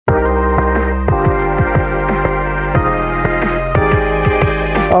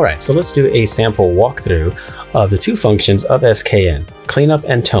All right, so let's do a sample walkthrough of the two functions of SKN, cleanup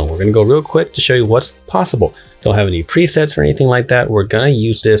and tone. We're gonna go real quick to show you what's possible. Don't have any presets or anything like that. We're gonna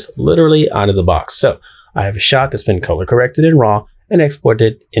use this literally out of the box. So I have a shot that's been color corrected in RAW and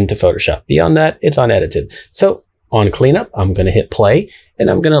exported into Photoshop. Beyond that, it's unedited. So on cleanup, I'm gonna hit play and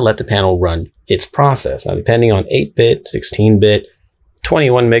I'm gonna let the panel run its process. Now, depending on 8-bit, 16-bit,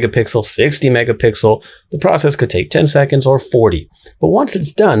 21 megapixel, 60 megapixel, the process could take 10 seconds or 40. But once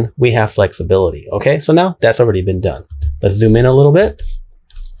it's done, we have flexibility, okay? So now that's already been done. Let's zoom in a little bit.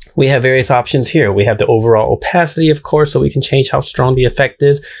 We have various options here. We have the overall opacity, of course, so we can change how strong the effect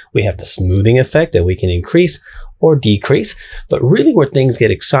is. We have the smoothing effect that we can increase or decrease. But really where things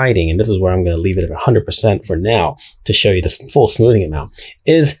get exciting, and this is where I'm going to leave it at 100% for now to show you the full smoothing amount,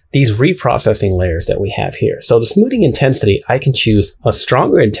 is these reprocessing layers that we have here. So the smoothing intensity, I can choose a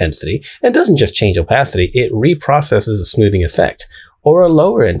stronger intensity, and it doesn't just change opacity, it reprocesses the smoothing effect, or a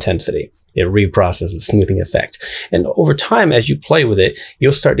lower intensity. It reprocesses the smoothing effect. And over time, as you play with it,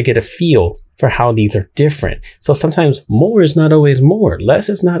 you'll start to get a feel for how these are different. So sometimes more is not always more, less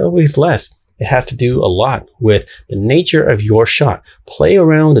is not always less. It has to do a lot with the nature of your shot. Play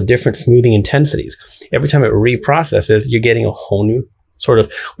around the different smoothing intensities. Every time it reprocesses, you're getting a whole new sort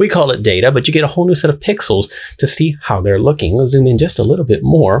of, we call it data, but you get a whole new set of pixels to see how they're looking. We'll zoom in just a little bit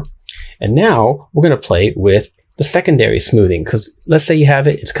more. And now we're going to play with the secondary smoothing, because let's say you have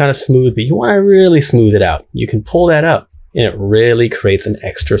it, it's kind of smooth, but you want to really smooth it out. You can pull that up and it really creates an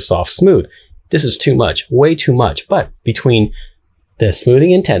extra soft smooth. This is too much, way too much. But between the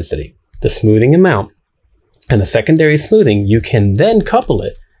smoothing intensity, the smoothing amount, and the secondary smoothing, you can then couple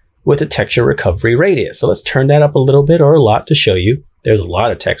it with a texture recovery radius. So let's turn that up a little bit or a lot to show you there's a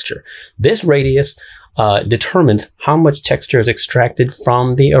lot of texture. This radius determines how much texture is extracted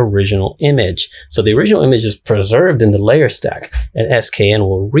from the original image. So the original image is preserved in the layer stack, and SKN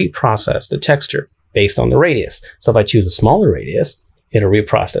will reprocess the texture based on the radius. So if I choose a smaller radius, it'll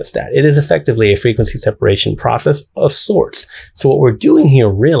reprocess that. It is effectively a frequency separation process of sorts. So what we're doing here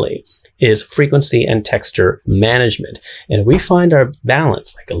really is frequency and texture management. And we find our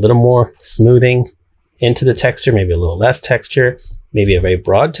balance, like a little more smoothing into the texture, maybe a little less texture, maybe a very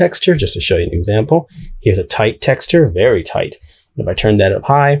broad texture, just to show you an example. Here's a tight texture, very tight. And if I turn that up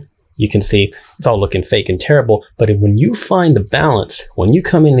high, you can see it's all looking fake and terrible. But when you find the balance, when you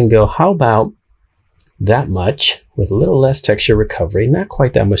come in and go, how about that much with a little less texture recovery, not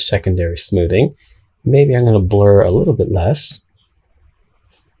quite that much secondary smoothing, maybe I'm going to blur a little bit less,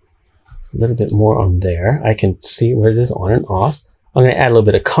 a little bit more on there. I can see where it is on and off. I'm going to add a little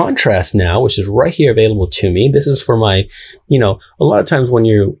bit of contrast now, which is right here available to me. This is for my, a lot of times when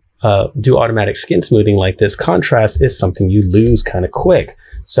you do automatic skin smoothing like this, contrast is something you lose kind of quick.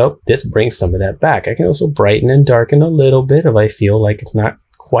 So this brings some of that back. I can also brighten and darken a little bit if I feel like it's not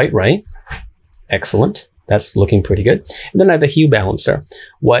quite right. Excellent. That's looking pretty good. And then I have the hue balancer.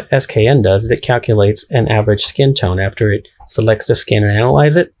 What SKN does is it calculates an average skin tone. After it selects the skin and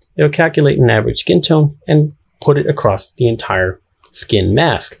analyze it, it'll calculate an average skin tone and put it across the entire skin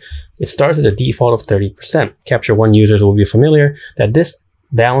mask. It starts at a default of 30%. Capture One users will be familiar that this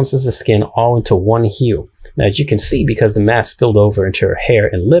balances the skin all into one hue. Now, as you can see, because the mask spilled over into her hair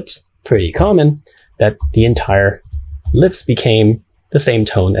and lips, pretty common that the entire lips became the same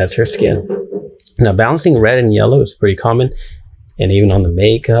tone as her skin. Now, balancing red and yellow is pretty common, and even on the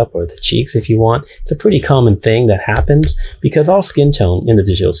makeup or the cheeks if you want. It's a pretty common thing that happens because all skin tone in the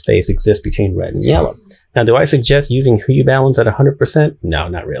digital space exists between red and yellow. Now, do I suggest using hue balance at 100%? No,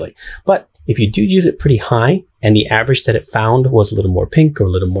 not really. But if you do use it pretty high and the average that it found was a little more pink or a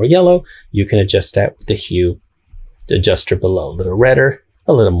little more yellow, you can adjust that with the hue adjuster below. A little redder,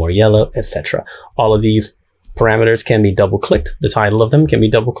 a little more yellow, etc. All of these parameters can be double-clicked. The title of them can be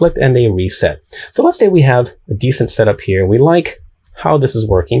double-clicked and they reset. So let's say we have a decent setup here. We like how this is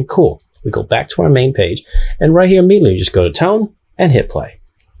working. Cool. We go back to our main page and right here immediately just go to tone and hit play.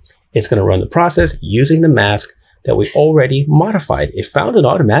 It's going to run the process using the mask that we already modified. It found an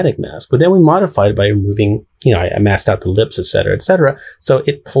automatic mask, but then we modified it by removing, I masked out the lips, etc., etc. So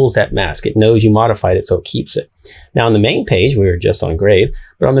it pulls that mask. It knows you modified it, so it keeps it. Now on the main page, we were just on grade,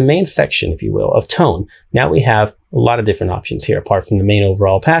 but on the main section, if you will, of tone, now we have a lot of different options here. Apart from the main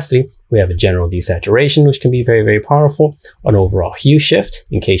overall opacity, we have a general desaturation, which can be very, very powerful. An overall hue shift,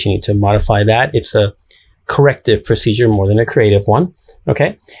 in case you need to modify that. It's a corrective procedure more than a creative one.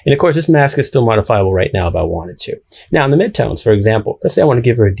 Okay. And of course, this mask is still modifiable right now if I wanted to. Now in the midtones, for example, let's say I want to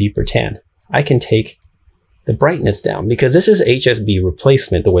give her a deeper tan. I can take the brightness down, because this is HSB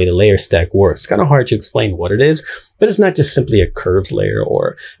replacement, the way the layer stack works. It's kind of hard to explain what it is, but it's not just simply a curved layer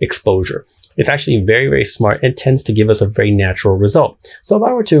or exposure. It's actually very, very smart and tends to give us a very natural result. So if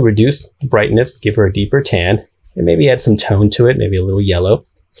I were to reduce the brightness, give her a deeper tan, and maybe add some tone to it, maybe a little yellow.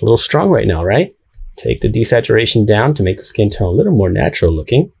 It's a little strong right now, right? Take the desaturation down to make the skin tone a little more natural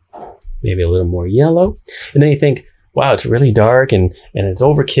looking, maybe a little more yellow. And then you think, wow, it's really dark and it's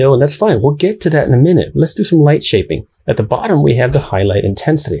overkill, and that's fine. We'll get to that in a minute. Let's do some light shaping. At the bottom, we have the highlight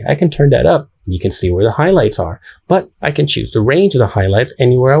intensity. I can turn that up. You can see where the highlights are, but I can choose the range of the highlights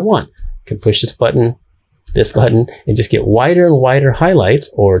anywhere I want. I can push this button, and just get wider and wider highlights,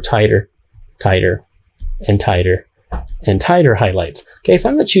 or tighter, tighter, and tighter, and tighter highlights. Okay, so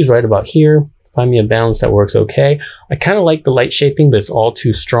I'm gonna choose right about here. Find me a balance that works okay. I kind of like the light shaping, but it's all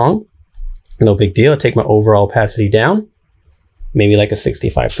too strong. No big deal. I take my overall opacity down, maybe like a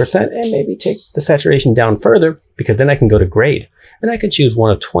 65%, and maybe take the saturation down further, because then I can go to grade. And I can choose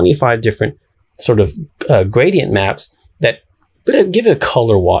one of 25 different sort of gradient maps that give it a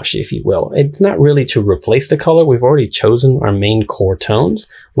color wash, if you will. It's not really to replace the color. We've already chosen our main core tones,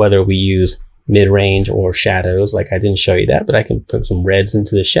 whether we use mid-range or shadows. Like I didn't show you that, but I can put some reds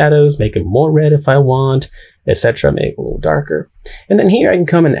into the shadows, make it more red if I want, etc. Make it a little darker. And then here I can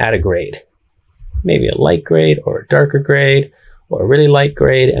come and add a grade. Maybe a light grade or a darker grade or a really light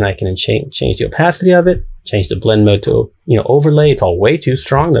grade, and I can change the opacity of it, change the blend mode to overlay. It's all way too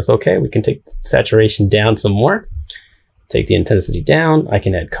strong. That's okay. We can take the saturation down some more, take the intensity down. I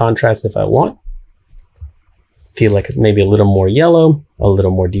can add contrast if I want. Feel like it's maybe a little more yellow, a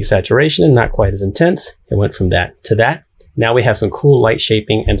little more desaturation, and not quite as intense. It went from that to that. Now we have some cool light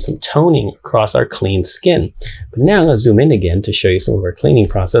shaping and some toning across our clean skin. But now I'm going to zoom in again to show you some of our cleaning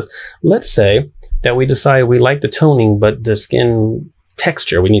process. Let's say that we decide we like the toning, but the skin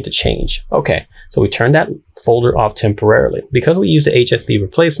texture we need to change. Okay, so we turn that folder off temporarily. Because we use the HSB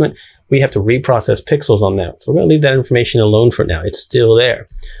replacement, we have to reprocess pixels on that. So we're going to leave that information alone for now. It's still there.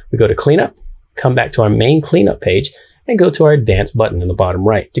 We go to cleanup, come back to our main cleanup page, and go to our advanced button in the bottom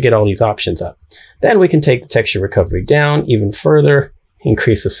right to get all these options up. Then we can take the texture recovery down even further,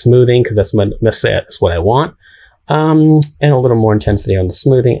 increase the smoothing, because that's what I want, and a little more intensity on the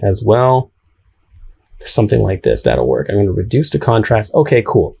smoothing as well. Something like this, that'll work. I'm going to reduce the contrast. Okay,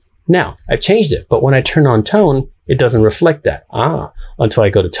 cool. Now I've changed it, but when I turn on tone, it doesn't reflect that. Until I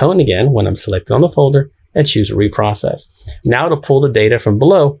go to tone again when I'm selected on the folder and choose reprocess. Now it'll pull the data from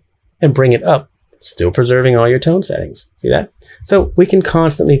below and bring it up, still preserving all your tone settings. See that? So we can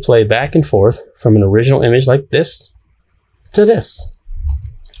constantly play back and forth from an original image like this to this.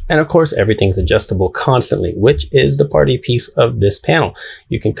 And of course, everything's adjustable constantly, which is the party piece of this panel.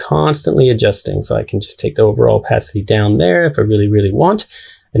 You can constantly adjust things. So I can just take the overall opacity down there if I really, really want.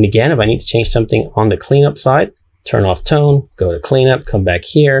 And again, if I need to change something on the cleanup side, turn off tone, go to cleanup, come back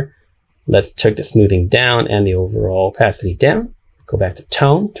here. Let's take the smoothing down and the overall opacity down. Go back to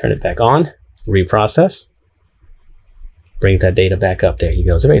tone, turn it back on, reprocess. Brings that data back up. There you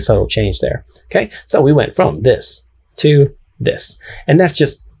go. It's a very subtle change there. Okay, so we went from this to this. And that's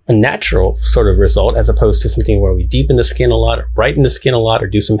just a natural sort of result, as opposed to something where we deepen the skin a lot or brighten the skin a lot or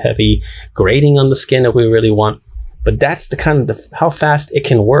do some heavy grading on the skin if we really want. But that's the kind of how fast it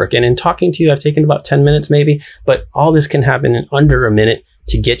can work. And in talking to you, I've taken about 10 minutes maybe, but all this can happen in under a minute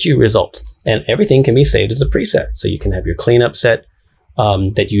to get you results. And everything can be saved as a preset. So you can have your cleanup set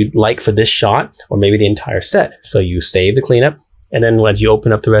that you'd like for this shot, or maybe the entire set. So you save the cleanup, and then once you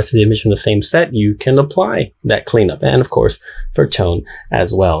open up the rest of the image from the same set, you can apply that cleanup, and of course for tone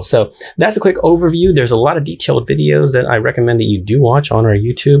as well. So that's a quick overview. There's a lot of detailed videos that I recommend that you do watch on our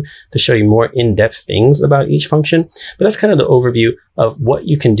YouTube to show you more in-depth things about each function. But that's kind of the overview of what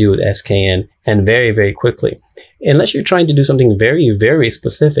you can do with SKN, and very, very quickly. Unless you're trying to do something very, very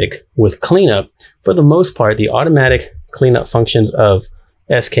specific with cleanup, for the most part, the automatic cleanup functions of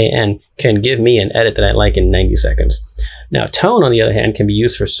SKN can give me an edit that I like in 90 seconds. Now, tone, on the other hand, can be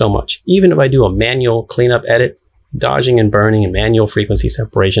used for so much. Even if I do a manual cleanup edit, dodging and burning and manual frequency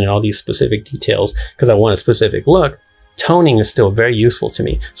separation and all these specific details because I want a specific look, toning is still very useful to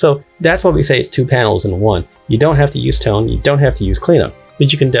me. So that's why we say it's two panels in one. You don't have to use tone, you don't have to use cleanup,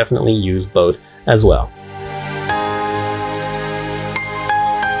 but you can definitely use both as well.